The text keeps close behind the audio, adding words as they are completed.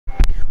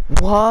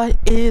What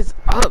is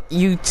up,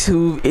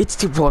 YouTube?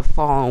 It's your boy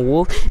Fallen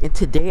Wolf, and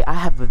today I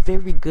have a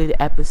very good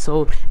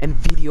episode and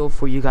video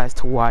for you guys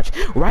to watch.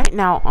 Right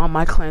now on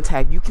my clan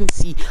tag, you can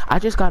see I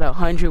just got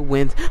 100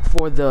 wins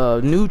for the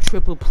new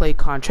triple play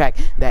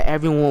contract that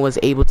everyone was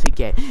able to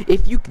get.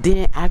 If you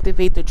didn't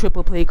activate the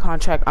triple play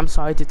contract, I'm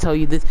sorry to tell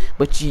you this,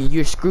 but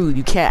you're screwed.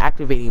 You can't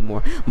activate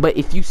anymore. But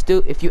if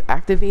you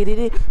activated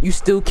it, you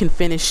still can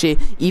finish it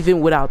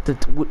even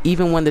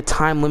when the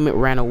time limit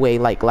ran away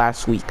like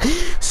last week.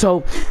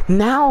 So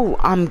now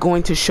I'm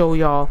going to show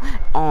y'all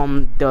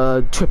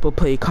the triple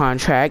play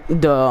contract.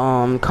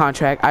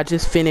 Contract I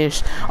just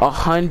finished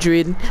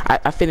 100.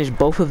 I finished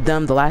both of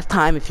them the last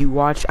time. If you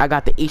watched, I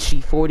got the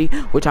HG40,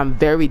 which I'm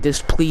very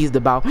displeased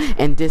about,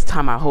 and this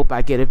time I hope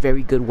I get a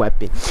very good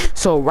weapon.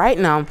 So right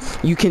now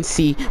you can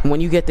see when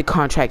you get the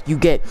contract, you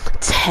get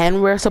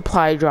 10 rare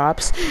supply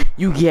drops,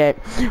 you get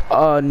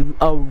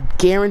a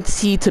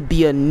guarantee to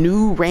be a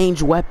new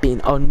range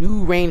weapon,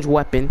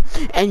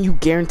 and you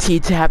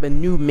guaranteed to have a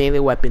new melee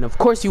weapon. Of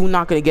course you're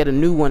not going to get a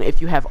new one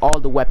if you have all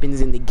the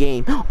weapons in the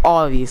game,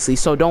 obviously,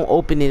 so don't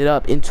open it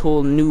up until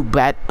a new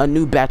batch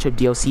of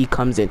DLC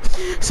comes in.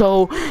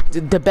 So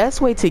the best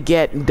way to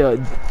get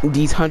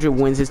these 100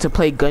 wins is to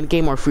play gun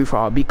game or free for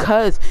all,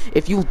 because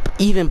if you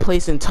even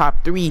place in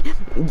top 3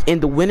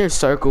 in the winner's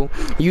circle,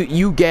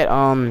 you get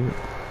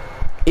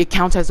it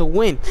counts as a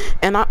win.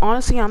 And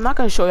I'm not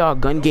gonna show y'all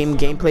gun game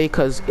gameplay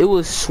because it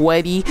was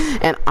sweaty,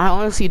 and I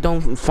honestly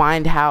don't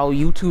find how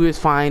YouTubers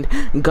find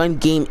gun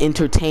game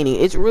entertaining.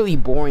 It's really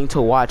boring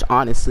to watch,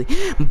 honestly.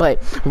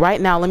 But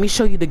right now let me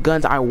show you the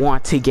guns I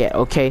want to get.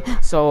 Okay,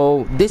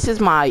 so this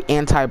is my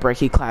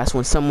anti-brekkie class.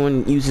 When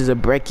someone uses a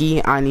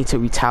brekkie, I need to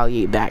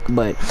retaliate back.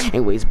 But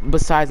anyways,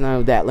 besides none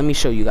of that, let me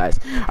show you guys.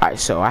 All right,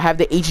 so I have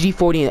the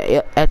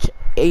HG40 and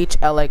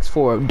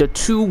HLX4, the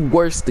two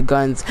worst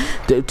guns,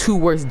 the two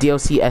worst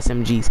DLC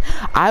SMGs.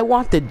 I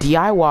want the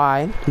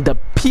DIY, the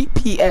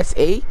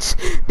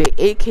PPSH, the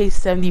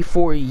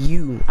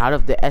AK-74U out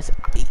of the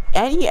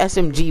any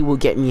SMG will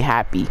get me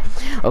happy.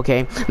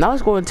 Okay, now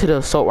let's go into the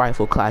assault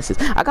rifle classes.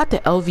 I got the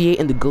LV8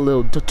 and the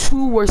Galil, the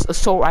two worst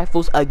assault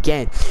rifles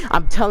again.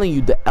 I'm telling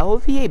you, the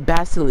LV8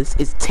 Basilisk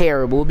is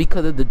terrible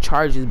because of the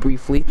charges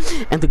briefly,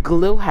 and the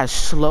Galil has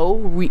slow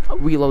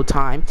reload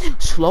time,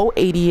 slow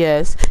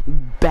ADS,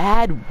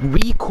 bad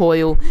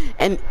recoil,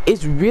 and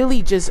it's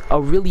really just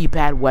a really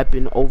bad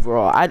weapon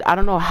overall. I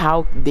don't know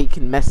how they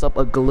can mess up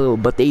a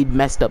Galil, but they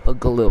messed up a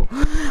Galil.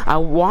 I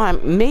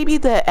want maybe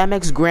the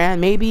MX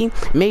Grand, maybe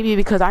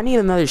because I need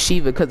another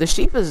Shiva, because the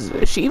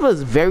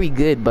Shiva's very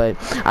good, but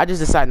I just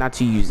decided not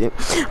to use it.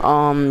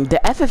 The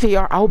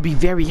FFAR, I'll be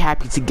very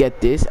happy to get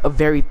this. A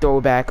very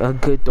throwback, a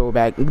good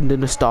throwback, the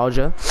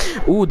nostalgia.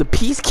 Ooh, the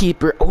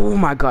Peacekeeper. Oh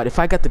my god, if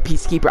I got the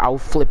Peacekeeper, I will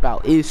flip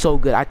out. It is so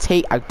good. I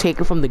take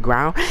it from the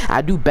ground.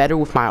 I do better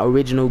with my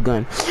original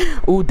gun.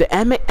 Ooh, the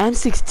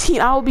M16.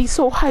 I will be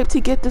so hyped to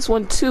get this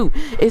one too.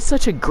 It's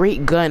such a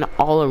great gun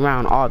all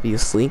around,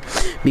 obviously,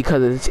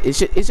 because it's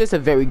just a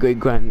very great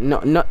gun.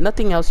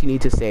 Nothing else you need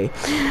to say.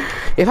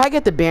 If I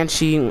get the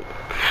Banshee, oh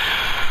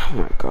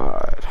my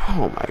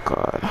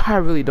god, I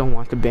really don't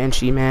want the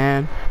Banshee,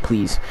 man.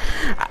 Please.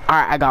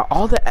 Alright, I got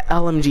all the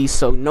LMGs,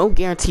 so no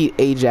guaranteed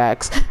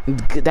Ajax.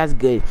 That's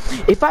good.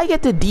 If I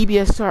get the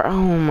DBSR,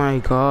 oh my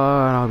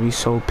god, I'll be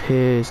so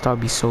pissed.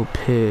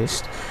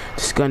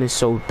 This gun is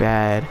so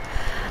bad.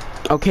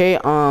 Okay,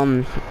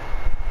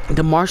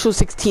 the Marshall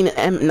 16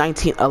 and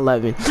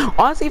M1911.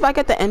 Honestly, if I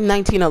get the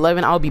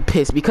M1911, I'll be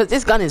pissed because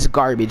this gun is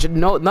garbage.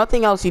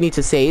 Nothing else you need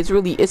to say.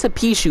 It's a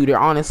pea shooter,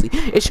 honestly.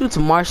 It shoots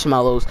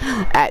marshmallows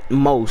at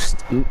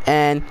most.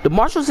 And the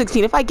Marshall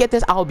 16, if I get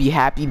this, I'll be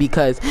happy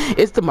because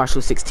it's the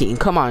Marshall 16.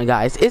 Come on,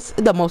 guys. It's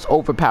the most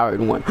overpowered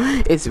one.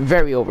 It's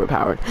very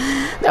overpowered.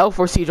 The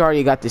L4 Siege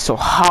already got this, so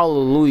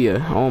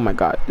hallelujah. Oh my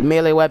god.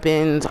 Melee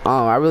weapons,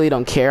 I really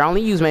don't care. I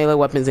only use melee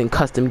weapons in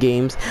custom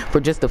games for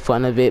just the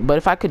fun of it. But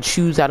if I could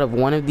choose out of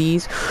one of these,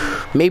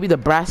 maybe the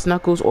brass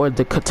knuckles or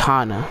the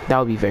katana, that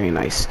would be very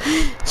nice.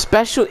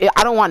 Special,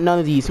 I don't want none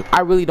of these.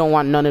 I really don't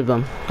want none of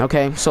them.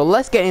 Okay, so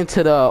let's get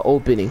into the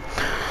opening.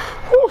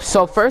 Whew.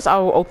 So first I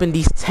will open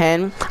these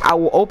 10. I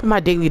will open my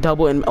daily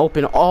double and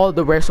open all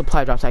the rare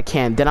supply drops I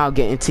can. Then I'll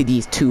get into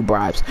these 2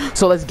 bribes.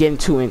 So let's get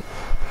into it.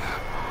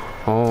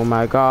 Oh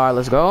my god,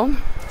 let's go.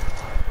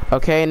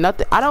 Okay,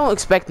 nothing. I don't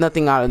expect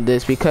nothing out of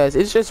this because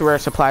it's just rare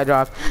supply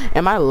drops,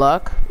 and my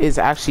luck is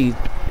actually,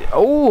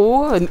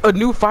 oh, a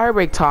new fire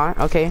break taunt.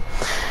 Okay,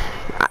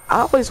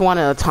 I always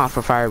wanted a taunt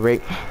for fire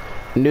break.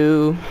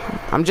 New.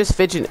 I'm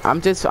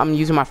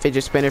using my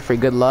fidget spinner for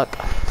good luck,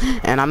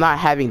 and I'm not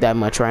having that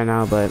much right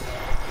now, but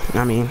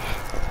I mean,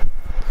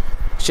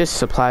 it's just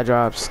supply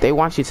drops. They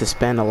want you to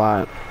spend a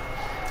lot.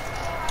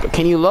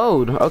 Can you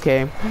load?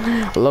 Okay,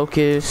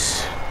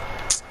 Locust.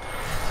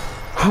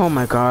 Oh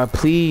my god,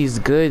 please,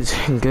 good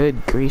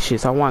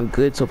gracious, I want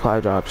good supply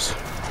drops.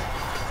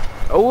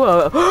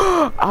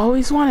 Oh, I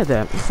always wanted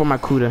that for my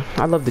Kuda.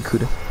 I love the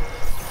Kuda.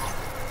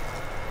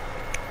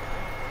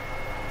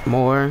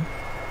 More.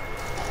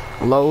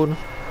 Load.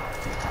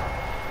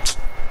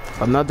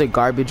 Another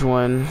garbage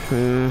one.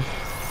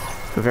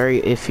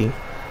 Very iffy.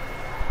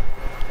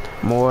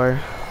 More.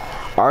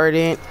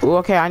 Ardent. Ooh,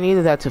 okay, I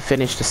needed that to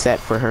finish the set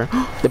for her.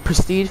 The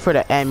prestige for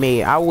the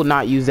M8. I will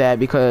not use that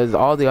because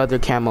all the other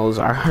camos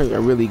are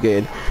really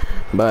good.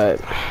 But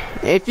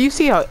if you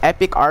see an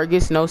epic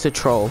Argus, no, it's a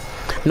troll.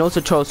 No, it's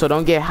a troll, so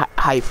don't get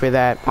hyped for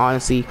that,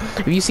 honestly.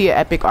 If you see an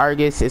epic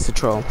Argus, it's a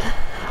troll.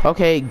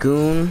 Okay,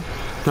 goon.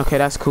 Okay,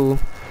 that's cool.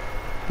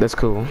 That's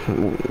cool.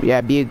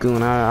 Yeah, be a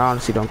goon. I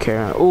honestly don't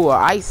care. Ooh,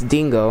 ice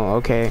dingo.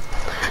 Okay.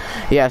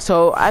 Yeah,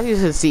 so as you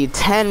can see,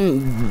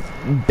 10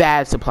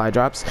 bad supply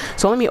drops.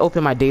 So let me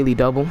open my daily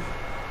double.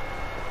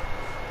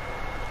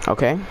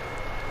 Okay.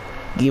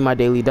 Give me my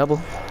daily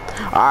double.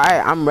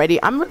 Alright, I'm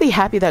ready. I'm really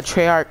happy that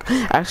Treyarch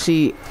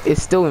actually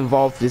is still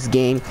involved in this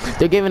game.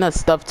 They're giving us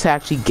stuff to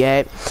actually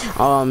get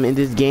in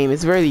this game.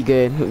 It's really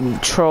good.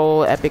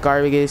 Troll, Epic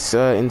Argus,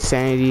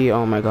 Insanity.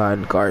 Oh my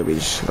god,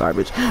 garbage.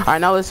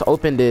 Alright, now let's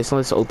open this.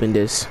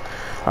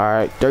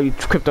 Alright, 30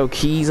 crypto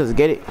keys. Let's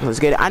get it.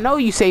 I know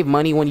you save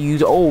money when you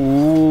use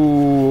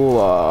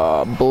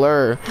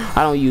blur.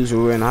 I don't use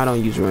ruin.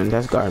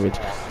 That's garbage.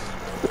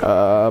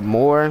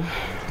 More.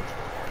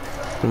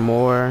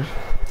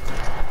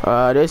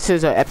 This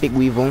is an epic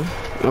weevil.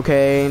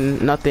 Okay,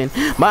 nothing,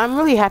 but I'm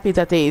really happy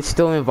that they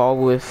still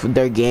involved with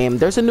their game.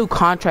 There's a new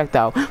contract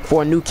out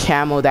for a new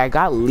camo that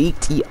got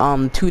leaked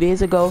 2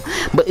 days ago,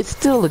 but it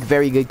still a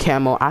very good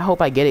camo. I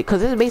hope I get it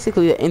because it's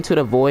basically Into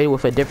the Void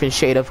with a different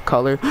shade of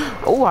color.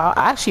 Oh, I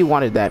actually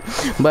wanted that,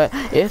 but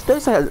if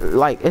there's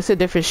it's a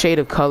different shade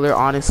of color,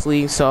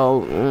 honestly,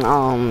 so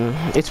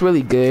it's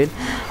really good.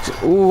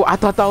 Ooh, I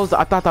thought that was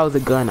a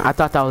gun.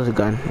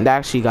 That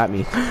actually got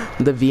me.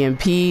 The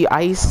VMP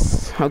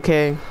ice.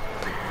 Okay,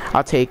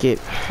 I'll take it.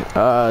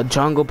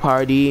 Jungle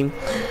Party,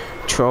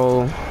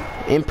 Troll,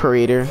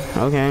 Imperator.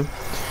 Okay,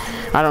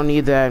 I don't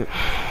need that.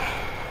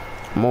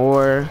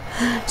 More.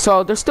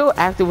 So they're still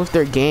active with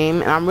their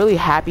game, and I'm really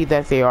happy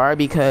that they are,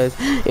 because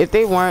if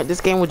they weren't,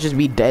 this game would just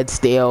be dead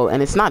stale,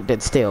 and it's not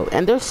dead stale.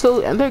 And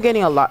they're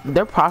getting a lot.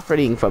 They're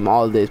profiting from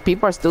all of this.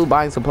 People are still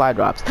buying supply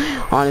drops,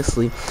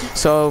 honestly.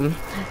 So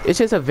it's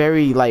just a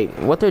very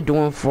what they're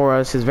doing for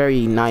us is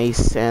very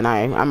nice, and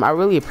I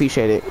really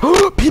appreciate it.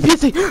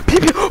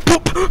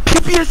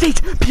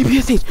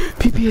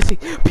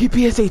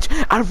 PPSH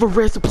out of a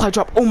rare supply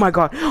drop. Oh my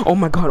god,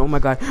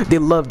 they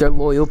love their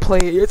loyal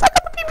players. I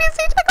got the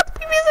PPSH.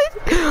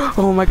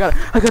 Oh my god,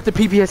 I got the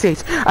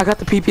PPSH.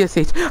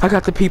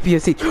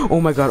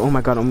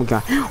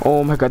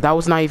 Oh my god, that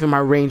was not even my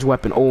range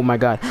weapon. Oh my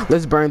god,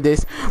 let's burn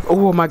this.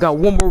 Oh my god,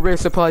 one more rare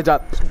supply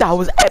drop. That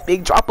was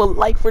epic. Drop a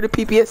like for the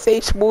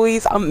PPSH,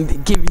 boys. I'm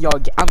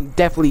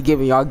definitely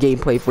giving y'all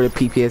gameplay for the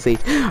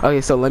PPSH.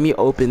 Okay, so let me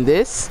open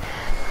this.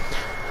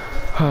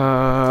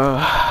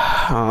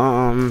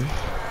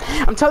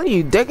 I'm telling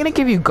you, they're gonna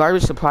give you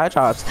garbage supply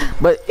drops,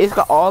 but it's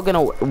all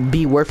gonna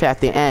be worth it at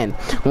the end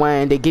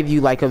when they give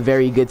you a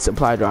very good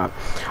supply drop.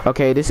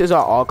 Okay, this is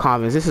all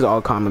commons.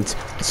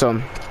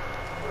 So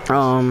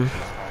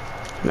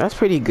that's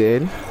pretty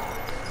good.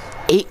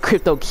 8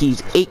 crypto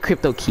keys.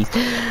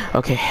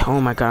 Okay,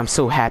 oh my god, I'm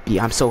so happy.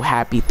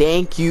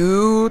 Thank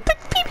you.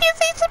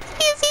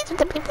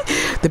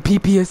 The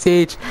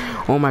PPSH.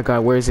 Oh my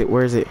god, where is it?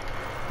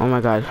 Oh my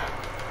god.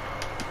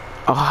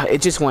 Oh,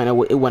 it just went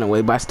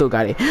away, but I still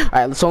got it.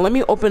 Alright, so let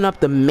me open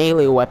up the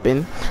melee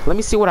weapon. Let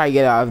me see what I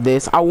get out of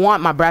this. I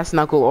want my brass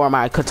knuckle or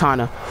my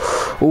katana.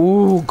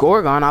 Ooh,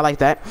 Gorgon, I like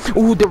that.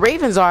 Ooh, the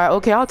Ravens are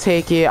okay. I'll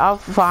take it. I'll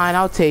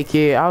take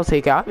it.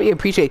 I really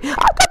appreciate it. I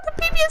got the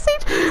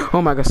PPSH.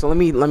 Oh my god, so let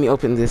me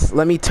open this.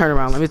 Let me turn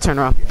around. I'm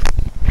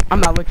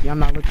not looking.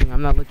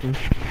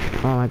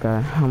 Oh my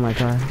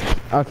god.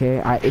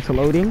 Okay, it's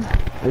loading.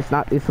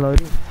 It's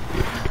loading.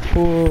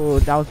 Ooh,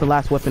 that was the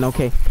last weapon.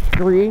 Okay,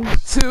 3,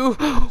 2,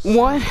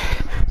 1.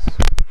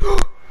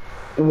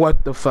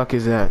 What the fuck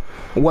is that?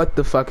 What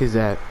the fuck is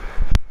that?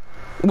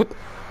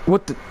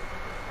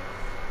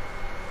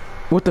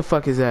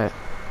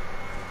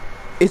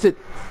 Is it?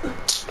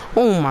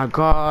 Oh my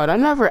god, I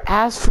never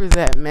asked for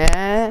that,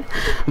 man.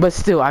 But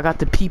still, I got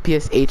the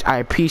PPSH. I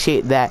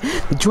appreciate that.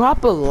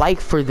 Drop a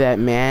like for that,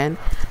 man.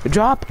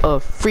 Drop a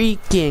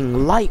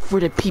freaking like for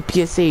the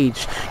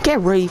PPSH. Get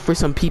ready for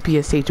some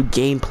PPSH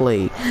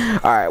gameplay.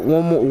 Alright,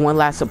 one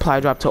last supply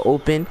drop to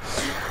open.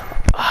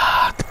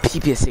 The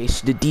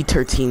PPSH, the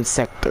D13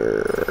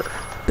 sector.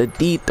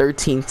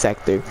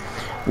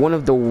 One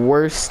of the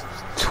worst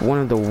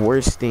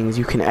things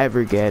you can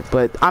ever get,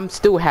 but I'm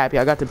still happy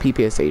I got the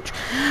PPSH.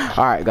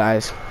 Alright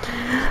guys,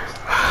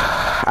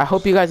 I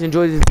hope you guys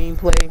enjoyed this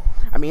gameplay.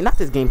 I mean, not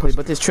this gameplay,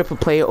 but this triple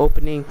play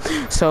opening.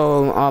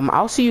 So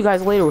I'll see you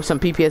guys later with some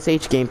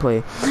PPSH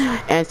gameplay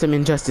and some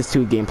Injustice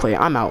 2 gameplay.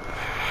 I'm out.